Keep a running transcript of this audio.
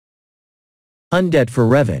Undet for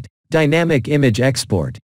Revit, Dynamic Image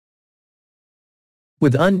Export.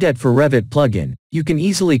 With Undet for Revit plugin, you can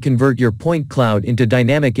easily convert your point cloud into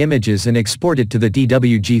dynamic images and export it to the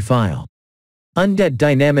DWG file. Undet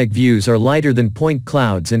dynamic views are lighter than point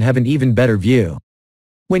clouds and have an even better view.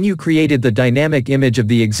 When you created the dynamic image of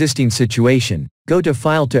the existing situation, go to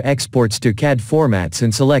File to Exports to CAD Formats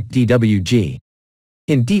and select DWG.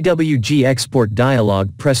 In DWG Export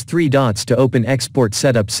dialog, press 3 dots to open Export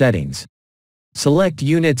Setup Settings. Select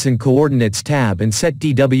Units and Coordinates tab and set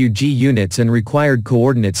DWG Units and Required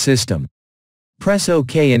Coordinate System. Press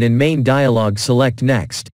OK and in Main dialog select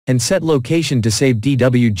Next, and set location to save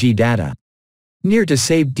DWG data. Near to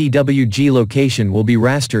saved DWG location will be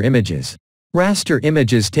raster images. Raster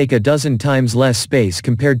images take a dozen times less space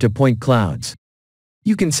compared to point clouds.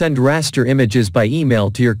 You can send raster images by email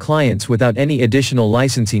to your clients without any additional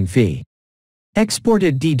licensing fee.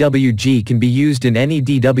 Exported DWG can be used in any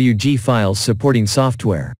DWG files supporting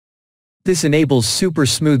software. This enables super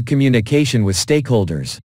smooth communication with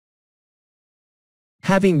stakeholders.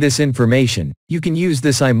 Having this information, you can use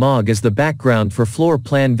this IMOG as the background for floor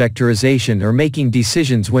plan vectorization or making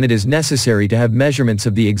decisions when it is necessary to have measurements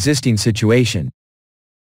of the existing situation.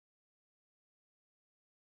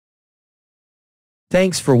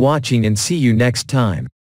 Thanks for watching and see you next time.